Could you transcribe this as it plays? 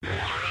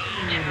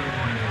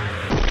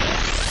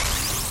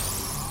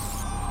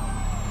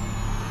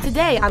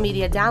Today on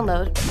Media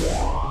Download,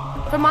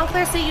 from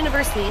Montclair State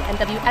University and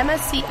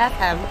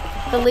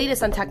WMSC-FM, the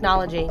latest on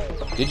technology.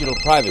 Digital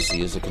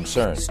privacy is a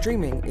concern.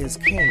 Streaming is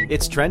king.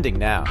 It's trending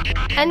now.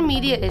 And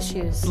media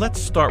issues.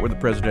 Let's start with the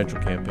presidential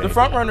campaign. The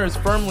frontrunner is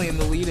firmly in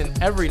the lead in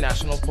every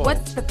national poll.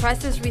 What's the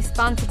press's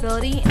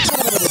responsibility? Santa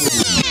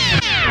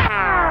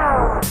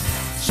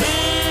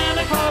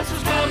Claus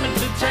is coming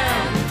to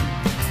town.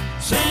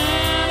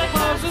 Santa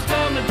Claus is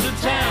coming to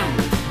town.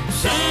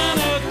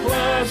 Santa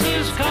Claus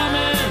is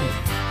coming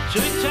to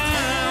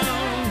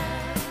town.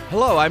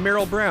 Hello, I'm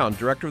Merrill Brown,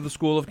 Director of the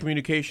School of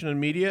Communication and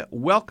Media.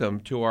 Welcome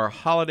to our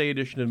holiday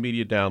edition of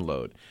Media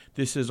Download.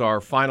 This is our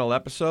final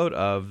episode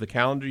of the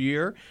calendar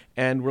year,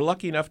 and we're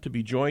lucky enough to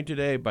be joined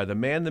today by the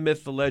man, the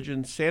myth, the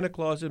legend, Santa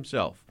Claus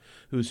himself,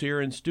 who's here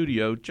in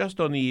studio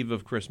just on the eve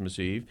of Christmas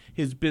Eve,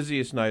 his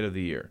busiest night of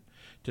the year.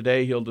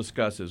 Today he'll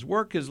discuss his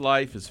work, his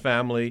life, his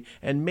family,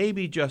 and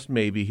maybe, just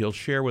maybe, he'll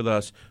share with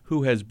us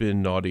who has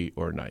been naughty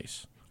or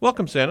nice.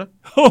 Welcome, Santa.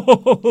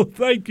 Oh,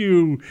 thank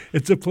you.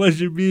 It's a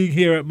pleasure being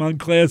here at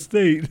Montclair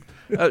State.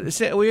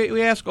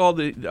 We ask all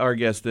our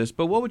guests this,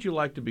 but what would you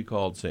like to be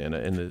called, Santa,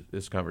 in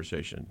this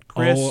conversation?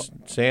 Chris,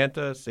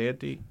 Santa,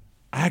 Santy?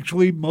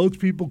 Actually, most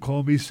people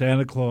call me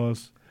Santa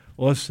Claus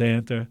or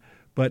Santa,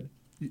 but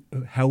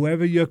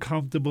however you're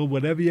comfortable,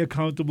 whatever you're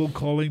comfortable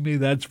calling me,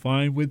 that's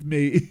fine with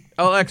me.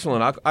 Oh,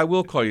 excellent. I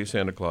will call you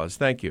Santa Claus.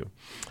 Thank you.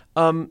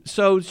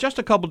 So it's just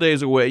a couple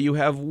days away. You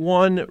have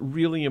one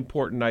really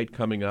important night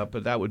coming up,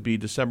 but that would be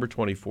December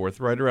 24th,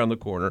 right around the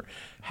corner.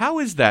 How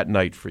is that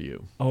night for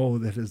you? Oh,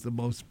 that is the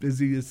most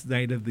busiest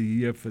night of the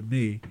year for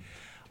me.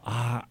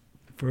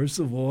 First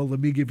of all, let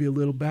me give you a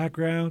little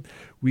background.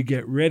 We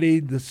get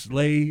ready. The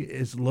sleigh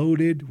is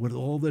loaded with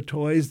all the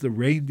toys. The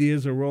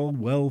reindeers are all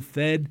well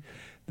fed.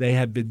 They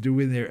have been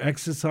doing their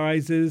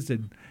exercises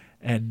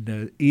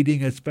and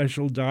eating a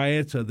special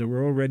diet, so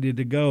they're all ready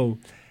to go.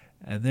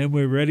 And then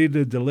we're ready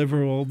to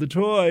deliver all the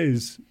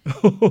toys.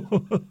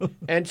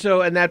 And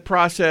that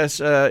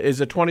process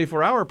is a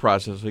 24-hour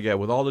process again,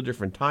 with all the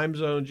different time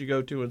zones you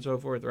go to and so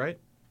forth, right?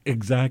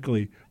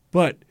 Exactly.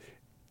 But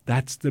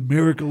that's the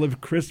miracle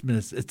of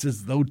Christmas. It's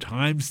as though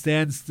time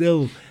stands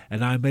still,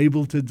 and I'm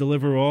able to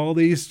deliver all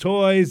these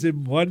toys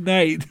in one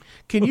night.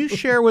 Can you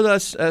share with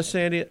us,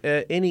 Sandy,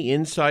 any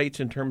insights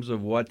in terms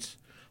of what's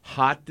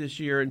hot this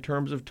year in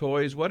terms of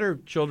toys? What are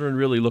children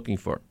really looking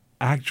for?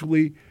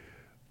 Actually,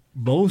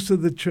 most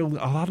of the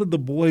children, a lot of the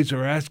boys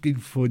are asking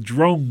for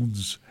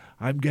drones.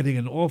 I'm getting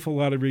an awful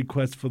lot of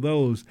requests for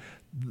those.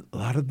 A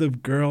lot of the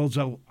girls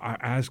are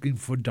asking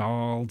for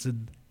dolls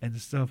and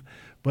stuff.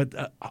 But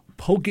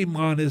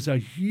Pokemon is a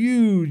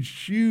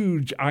huge,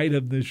 huge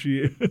item this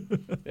year.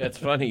 That's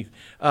funny.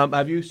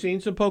 Have you seen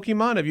some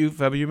Pokemon?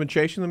 Have you been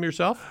chasing them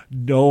yourself?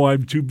 No,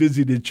 I'm too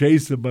busy to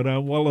chase them, but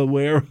I'm well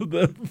aware of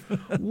them.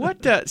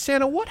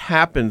 Santa, what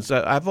happens?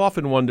 I've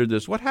often wondered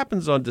this. What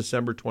happens on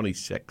December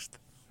 26th?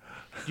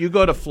 Do you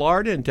go to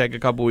Florida and take a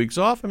couple weeks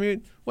off? I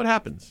mean, what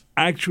happens?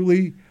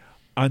 Actually,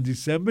 on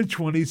December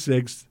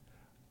 26th,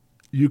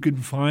 you can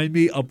find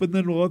me up in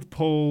the North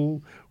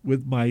Pole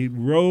with my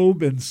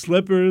robe and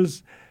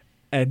slippers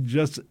and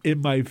just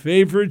in my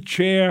favorite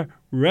chair,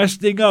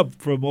 resting up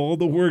from all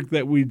the work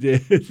that we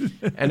did.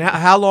 And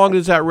how long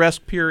does that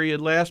rest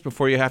period last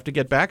before you have to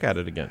get back at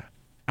it again?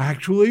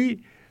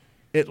 Actually,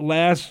 it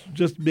lasts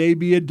just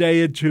maybe a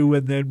day or two,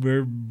 and then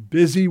we're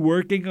busy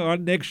working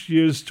on next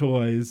year's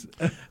toys.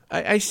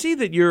 I see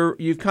that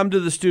you've come to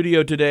the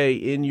studio today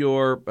in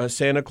your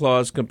Santa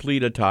Claus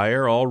complete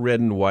attire, all red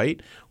and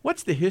white.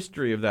 What's the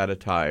history of that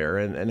attire,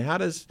 and how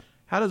does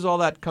all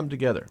that come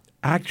together?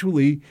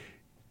 Actually,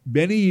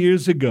 many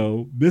years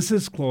ago,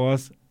 Mrs.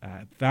 Claus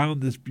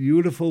found this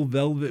beautiful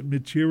velvet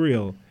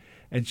material,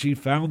 and she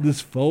found this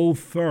faux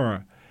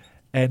fur,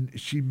 and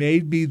she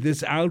made me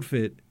this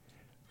outfit.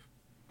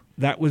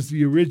 That was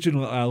the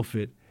original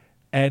outfit,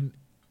 and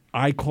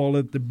I call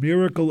it the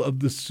miracle of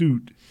the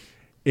suit.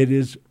 It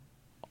is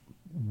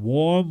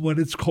warm when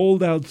it's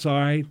cold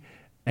outside,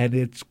 and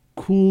it's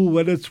cool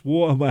when it's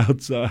warm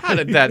outside.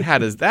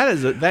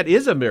 That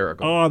is a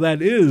miracle. Oh,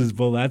 that is.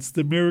 Well, that's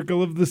the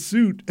miracle of the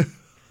suit.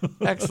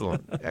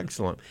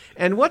 Excellent.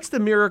 And what's the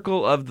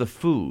miracle of the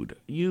food?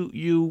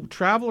 You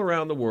travel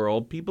around the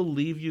world. People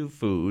leave you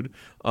food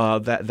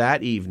that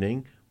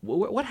evening.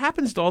 What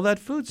happens to all that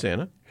food,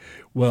 Santa?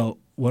 Well,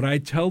 what I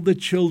tell the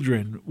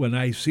children when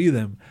I see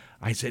them,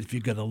 I said, if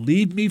you're going to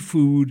leave me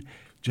food,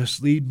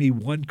 just leave me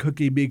one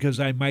cookie because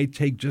I might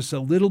take just a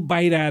little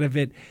bite out of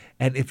it.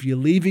 And if you're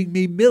leaving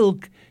me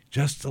milk,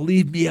 just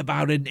leave me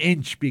about an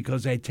inch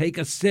because I take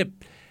a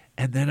sip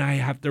and then I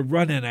have to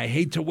run, and I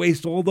hate to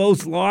waste all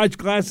those large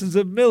glasses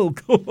of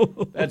milk.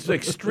 That's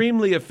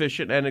extremely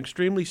efficient and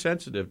extremely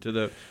sensitive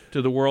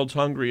to the world's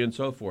hungry and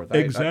so forth.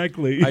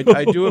 Exactly.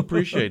 I do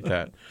appreciate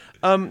that.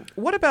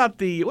 What about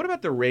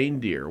the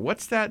reindeer?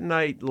 What's that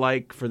night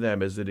like for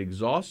them? Is it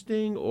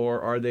exhausting,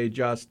 or are they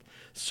just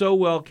so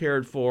well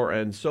cared for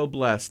and so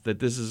blessed that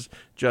this is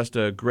just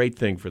a great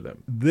thing for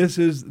them?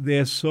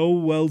 They're so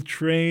well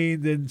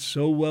trained and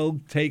so well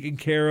taken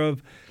care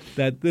of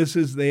that this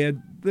is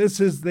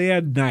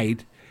their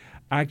night.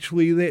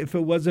 Actually, if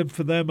it wasn't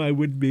for them, I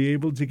wouldn't be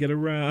able to get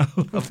around.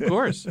 Of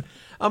course.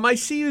 I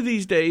see you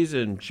these days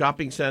in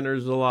shopping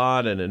centers a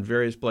lot and in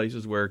various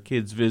places where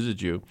kids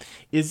visit you.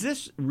 Is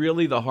this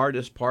really the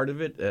hardest part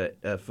of it,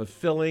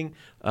 fulfilling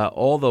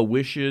all the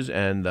wishes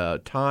and the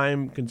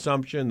time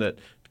consumption that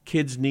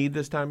kids need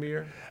this time of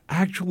year?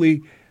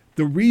 Actually,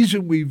 the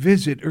reason we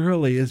visit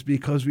early is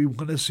because we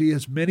want to see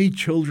as many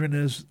children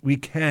as we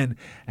can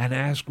and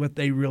ask what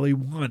they really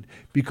want.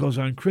 Because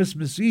on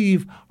Christmas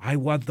Eve, I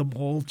want them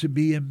all to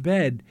be in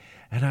bed.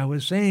 And I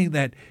was saying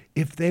that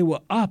if they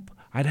were up,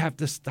 I'd have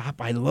to stop.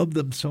 I love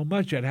them so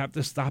much, I'd have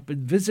to stop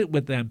and visit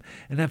with them.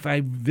 And if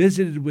I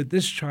visited with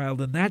this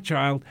child and that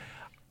child,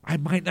 I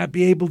might not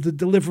be able to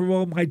deliver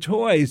all my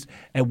toys.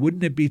 And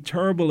wouldn't it be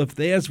terrible if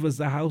theirs was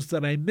the house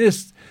that I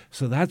missed?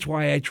 So that's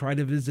why I try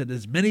to visit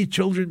as many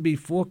children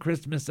before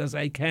Christmas as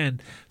I can,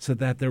 so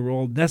that they're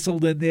all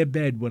nestled in their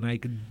bed when I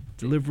can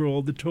deliver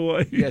all the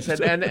toys. Yes,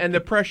 and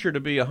the pressure to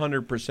be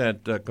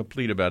 100%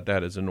 complete about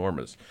that is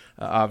enormous,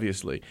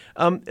 obviously.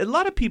 A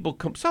lot of people,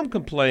 some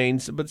complain,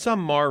 but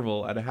some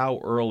marvel at how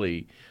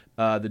early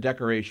the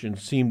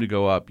decorations seem to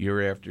go up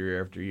year after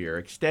year after year,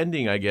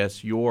 extending, I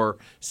guess, your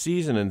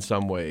season in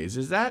some ways.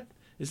 Is that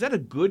a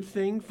good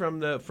thing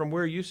from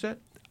where you sit?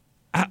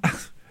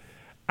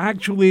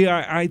 Actually,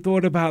 I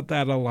thought about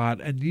that a lot.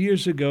 And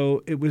years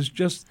ago, it was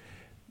just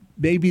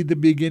maybe the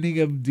beginning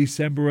of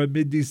December or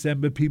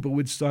mid-December, people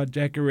would start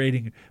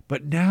decorating.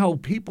 But now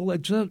people are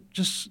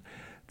just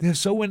they're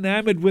so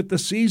enamored with the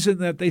season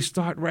that they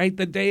start right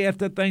the day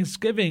after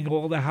Thanksgiving.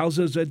 All the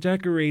houses are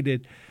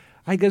decorated.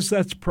 I guess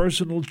that's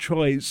personal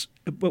choice,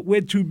 but we're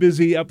too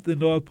busy up the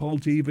North Pole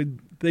to even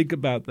think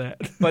about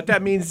that. But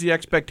that means the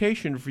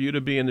expectation for you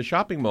to be in the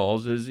shopping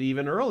malls is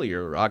even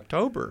earlier,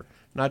 October,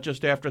 not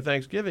just after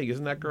Thanksgiving.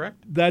 Isn't that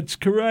correct? That's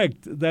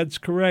correct.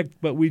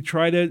 But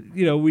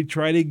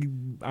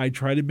I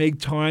try to make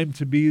time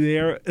to be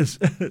there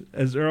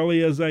as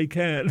early as I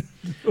can.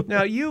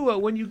 Now, you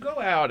when you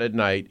go out at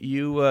night,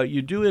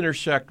 you do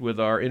intersect with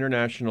our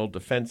international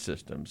defense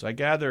systems. I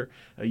gather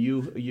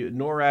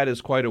NORAD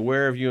is quite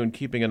aware of you and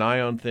keeping an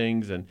eye on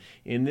things. And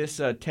in this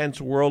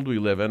tense world we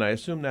live in, I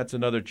assume that's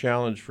another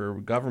challenge for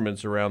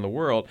governments around the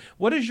world.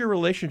 What is your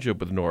relationship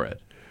with NORAD?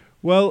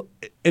 Well,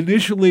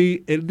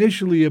 initially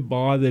it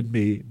bothered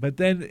me, but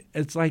then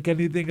it's like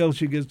anything else.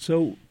 You get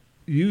so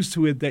used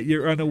to it that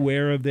you're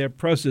unaware of their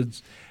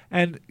presence.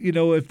 And,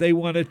 if they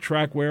want to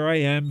track where I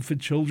am for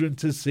children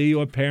to see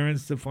or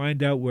parents to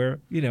find out where,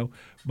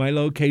 my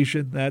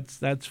location,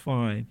 that's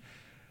fine.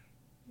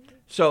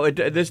 So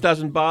this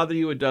doesn't bother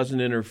you. It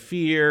doesn't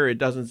interfere. It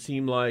doesn't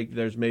seem like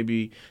there's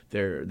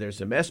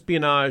some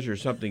espionage or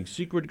something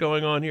secret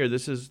going on here.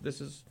 This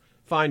is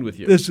fine with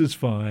you. This is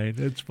fine.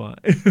 It's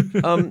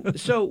fine.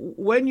 So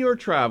when you're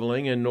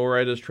traveling and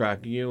NORAD is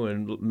tracking you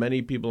and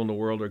many people in the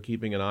world are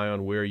keeping an eye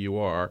on where you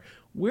are,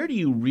 where do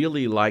you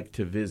really like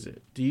to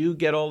visit? Do you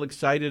get all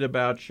excited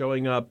about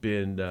showing up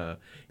in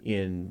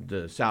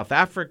the South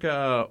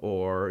Africa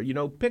or,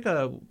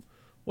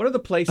 what are the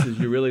places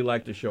you really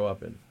like to show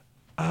up in?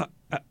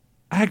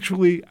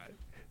 Actually,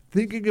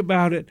 thinking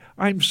about it,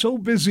 I'm so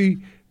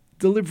busy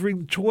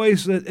delivering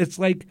toys that it's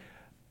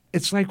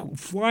like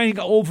flying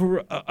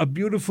over a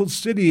beautiful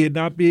city and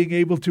not being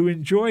able to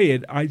enjoy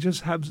it. I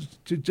just have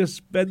to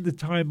spend the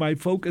time. My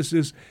focus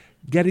is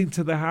getting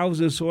to the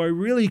houses, so I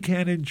really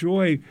can't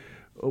enjoy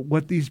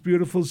what these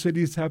beautiful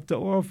cities have to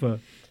offer.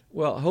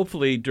 Well,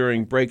 hopefully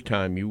during break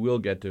time you will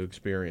get to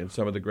experience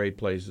some of the great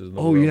places in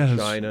the world, yes.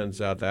 China and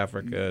South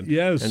Africa,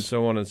 and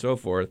so on and so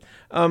forth.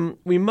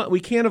 We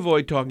can't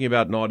avoid talking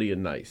about naughty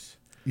and nice.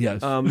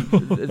 Yes.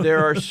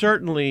 There are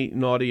certainly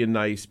naughty and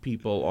nice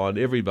people on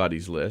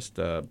everybody's list.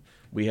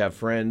 We have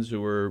friends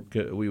who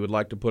we would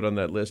like to put on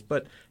that list.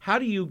 But how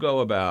do you go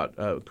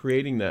about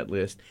creating that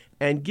list?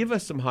 And give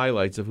us some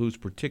highlights of who's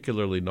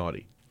particularly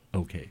naughty.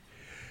 Okay.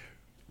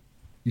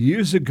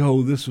 Years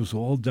ago, this was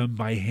all done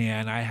by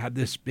hand. I had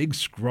this big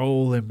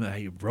scroll and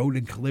I wrote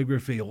in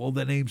calligraphy all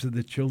the names of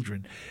the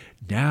children.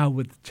 Now,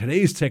 with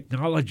today's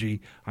technology,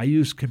 I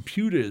use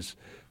computers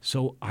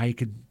so I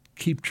can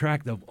keep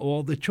track of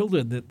all the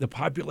children. The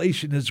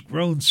population has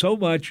grown so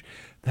much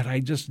that I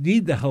just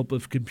need the help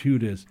of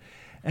computers.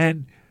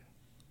 And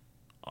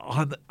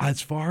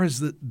as far as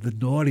the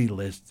naughty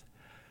list,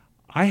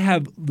 I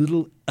have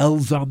little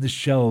L's on the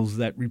shelves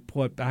that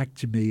report back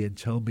to me and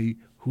tell me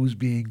who's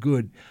being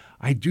good.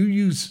 I do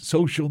use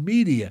social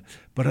media,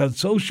 but on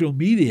social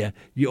media,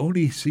 you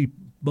only see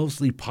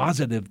mostly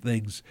positive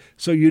things.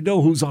 So you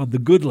know who's on the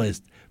good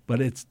list, but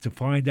it's to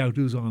find out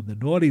who's on the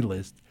naughty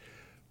list.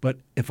 But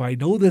if I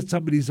know that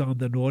somebody's on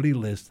the naughty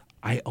list,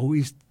 I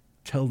always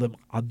tell them,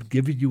 I'm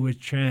giving you a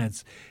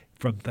chance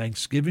from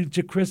Thanksgiving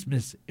to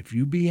Christmas. If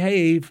you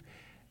behave,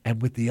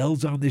 and with the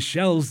elves on the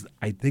shelves,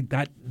 I think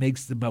that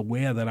makes them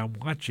aware that I'm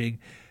watching.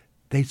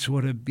 They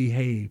sort of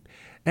behave.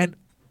 And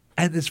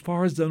as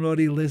far as the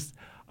naughty list,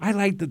 I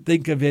like to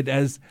think of it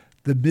as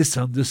the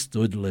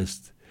misunderstood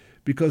list,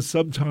 because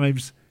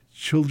sometimes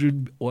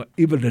children or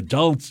even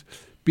adults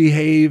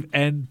behave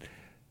and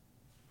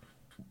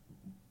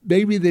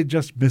maybe they're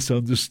just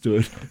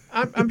misunderstood.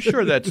 I'm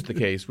sure that's the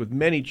case with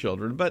many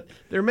children, but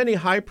there are many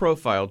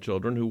high-profile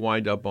children who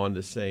wind up on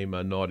the same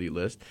naughty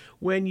list.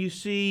 When you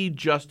see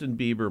Justin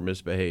Bieber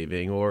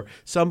misbehaving or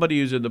somebody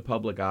who's in the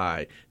public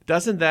eye,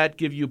 doesn't that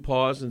give you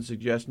pause and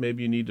suggest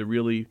maybe you need to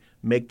really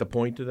make the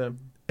point to them?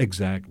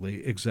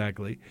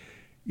 Exactly.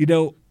 You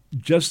know,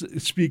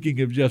 just speaking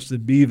of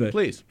Justin Bieber,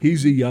 please,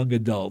 he's a young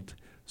adult,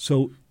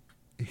 so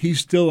he's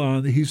still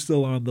on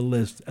the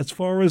list. As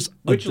far as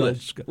which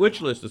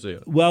list is he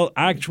on? Well,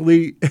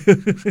 actually,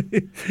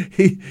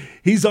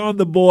 he's on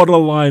the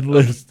borderline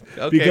list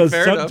because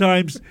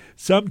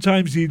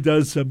sometimes he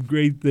does some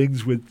great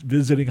things with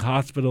visiting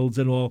hospitals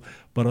and all,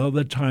 but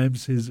other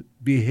times his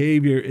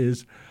behavior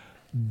is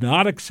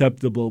not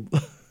acceptable.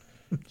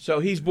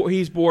 So he's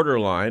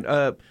borderline.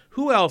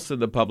 Who else in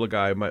the public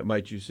eye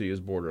might you see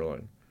as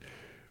borderline?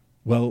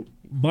 Well,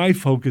 my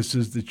focus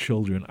is the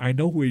children. I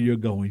know where you're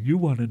going. You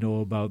want to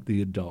know about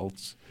the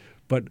adults,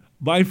 but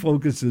my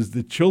focus is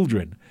the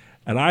children,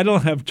 and I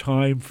don't have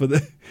time for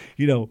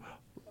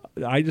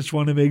I just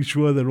want to make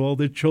sure that all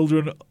the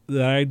children,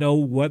 that I know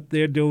what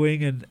they're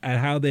doing and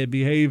how they're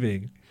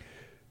behaving.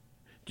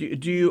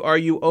 Are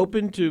you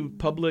open to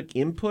public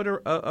input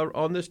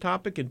on this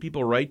topic, and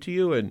people write to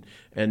you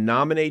and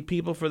nominate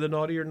people for the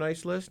naughty or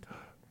nice list?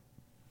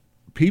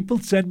 People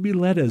send me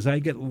letters. I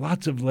get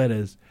lots of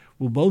letters.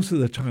 Well, most of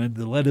the time,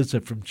 the letters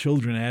are from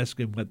children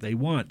asking what they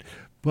want.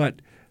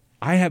 But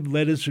I have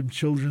letters from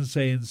children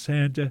saying,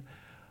 Santa,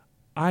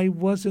 I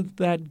wasn't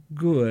that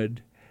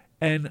good,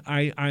 and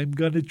I'm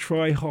going to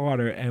try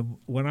harder. And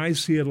when I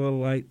see a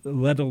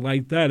letter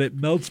like that, it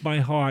melts my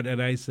heart,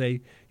 and I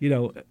say,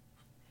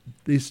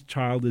 this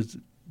child is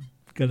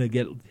going to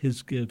get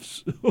his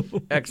gifts.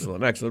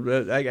 Excellent.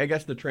 I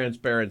guess the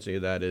transparency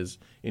of that is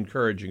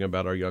encouraging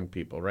about our young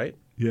people, right?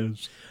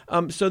 Yes.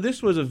 So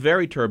this was a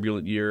very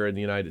turbulent year in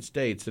the United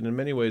States, and in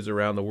many ways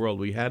around the world.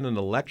 We had an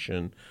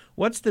election.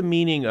 What's the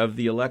meaning of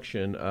the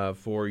election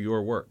for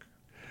your work?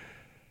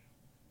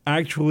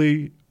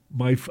 Actually,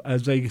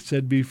 as I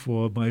said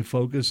before, my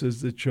focus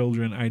is the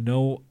children. I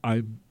know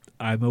I'm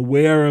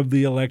aware of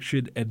the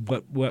election and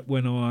what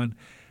went on,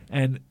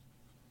 and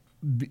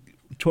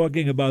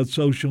talking about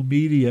social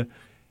media,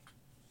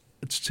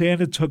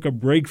 Santa took a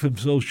break from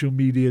social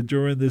media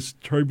during this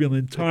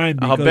turbulent time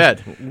because I'll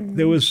bet.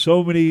 There was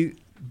so many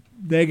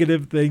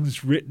negative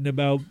things written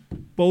about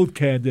both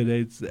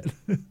candidates.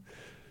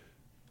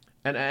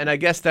 And I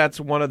guess that's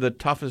one of the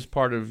toughest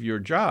part of your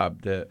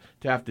job, to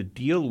have to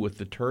deal with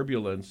the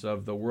turbulence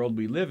of the world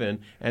we live in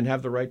and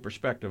have the right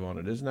perspective on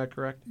it. Isn't that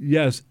correct?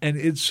 Yes, and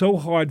it's so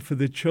hard for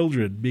the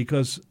children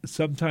because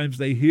sometimes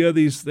they hear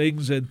these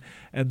things and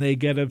they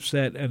get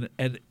upset.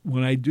 And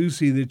when I do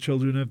see the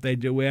children, if they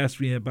do ask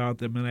me about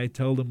them, and I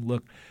tell them,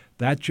 look,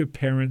 that's your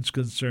parents'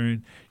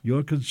 concern.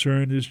 Your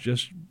concern is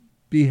just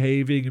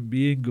behaving and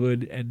being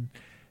good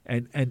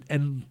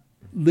and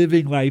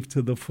living life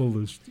to the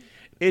fullest.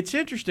 It's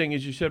interesting,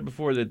 as you said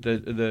before, that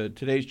the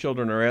today's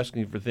children are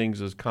asking for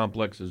things as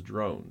complex as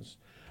drones.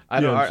 I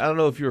don't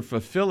know if you're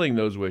fulfilling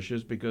those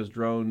wishes, because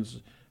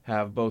drones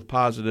have both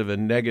positive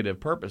and negative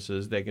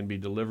purposes. They can be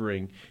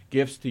delivering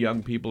gifts to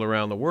young people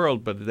around the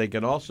world, but they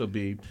can also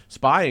be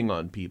spying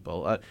on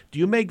people. Do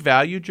you make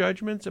value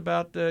judgments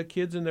about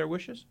kids and their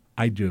wishes?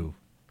 I do.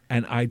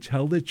 And I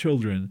tell the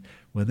children,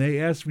 when they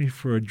ask me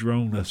for a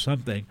drone or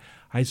something,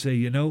 I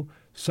say,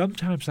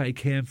 sometimes I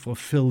can't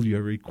fulfill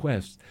your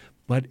request.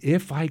 But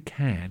if I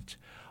can't,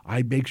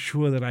 I make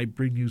sure that I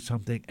bring you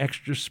something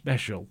extra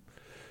special.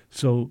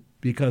 So,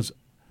 because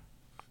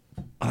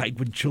like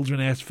when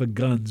children ask for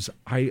guns,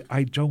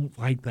 I don't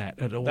like that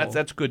at all.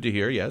 That's good to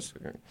hear, yes.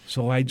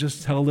 So I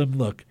just tell them,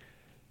 look,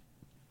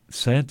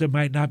 Santa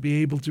might not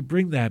be able to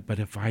bring that, but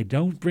if I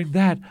don't bring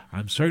that,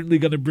 I'm certainly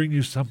going to bring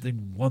you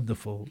something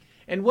wonderful.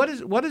 And what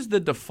is the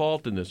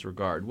default in this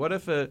regard? What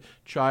if a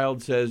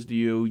child says to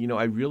you,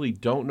 I really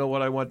don't know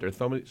what I want. There are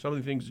so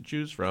many things to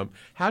choose from.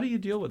 How do you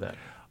deal with that?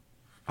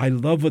 I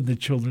love when the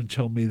children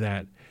tell me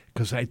that,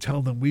 because I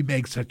tell them we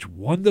make such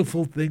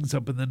wonderful things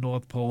up in the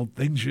North Pole,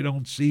 things you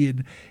don't see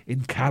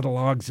in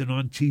catalogs and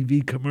on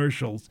TV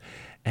commercials.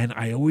 And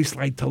I always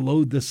like to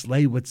load the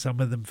sleigh with some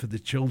of them for the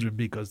children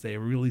because they are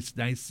really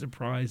nice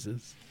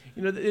surprises.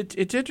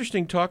 It's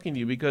interesting talking to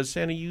you because,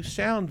 Santa, you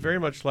sound very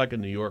much like a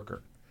New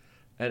Yorker.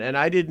 And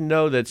I didn't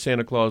know that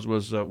Santa Claus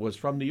was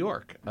from New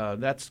York.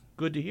 That's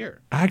good to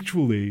hear.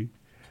 Actually,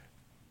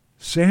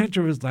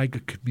 Santa is like a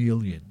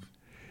chameleon.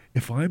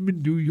 If I'm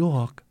in New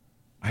York,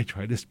 I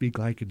try to speak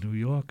like a New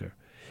Yorker.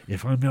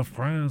 If I'm in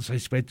France, I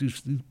expect to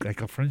speak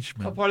like a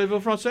Frenchman.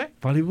 Parlez-vous français?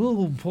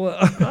 Parlez-vous un peu?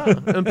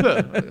 Un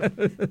peu.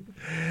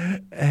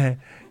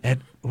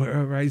 And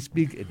wherever I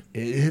speak in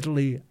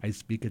Italy, I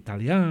speak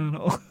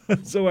Italiano.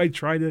 So I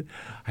try to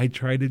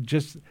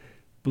just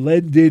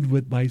blend in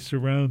with my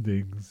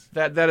surroundings.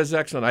 That is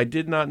excellent. I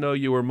did not know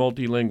you were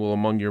multilingual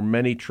among your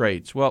many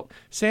traits. Well,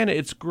 Santa,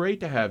 it's great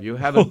to have you.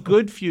 Have a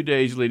good few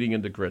days leading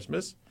into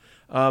Christmas.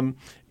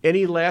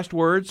 Any last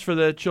words for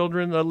the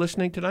children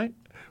listening tonight?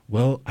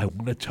 Well, I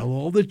want to tell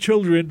all the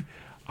children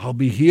I'll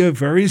be here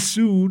very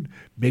soon.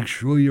 Make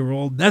sure you're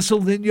all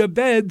nestled in your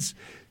beds,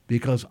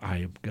 because I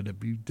am going to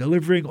be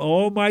delivering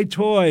all my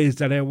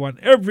toys, and I want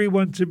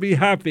everyone to be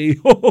happy.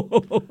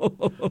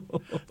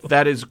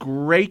 That is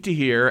great to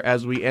hear.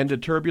 As we end a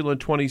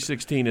turbulent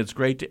 2016, it's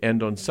great to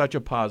end on such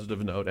a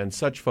positive note and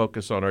such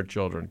focus on our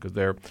children, because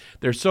they're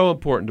so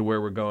important to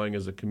where we're going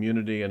as a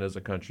community and as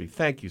a country.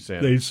 Thank you,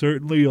 Santa. They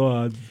certainly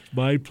are.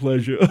 My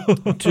pleasure.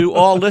 To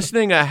all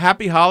listening, a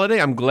happy holiday.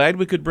 I'm glad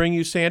we could bring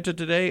you Santa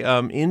today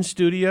in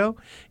studio.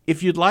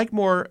 If you'd like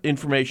more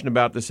information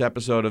about this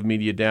episode of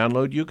Media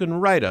Download, you can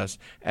write us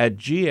at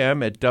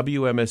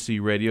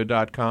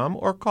gm@wmscradio.com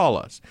or call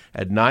us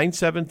at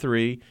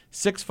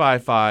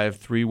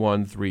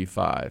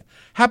 973-655-3135.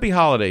 Happy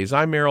holidays.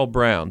 I'm Merrill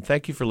Brown.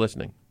 Thank you for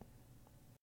listening.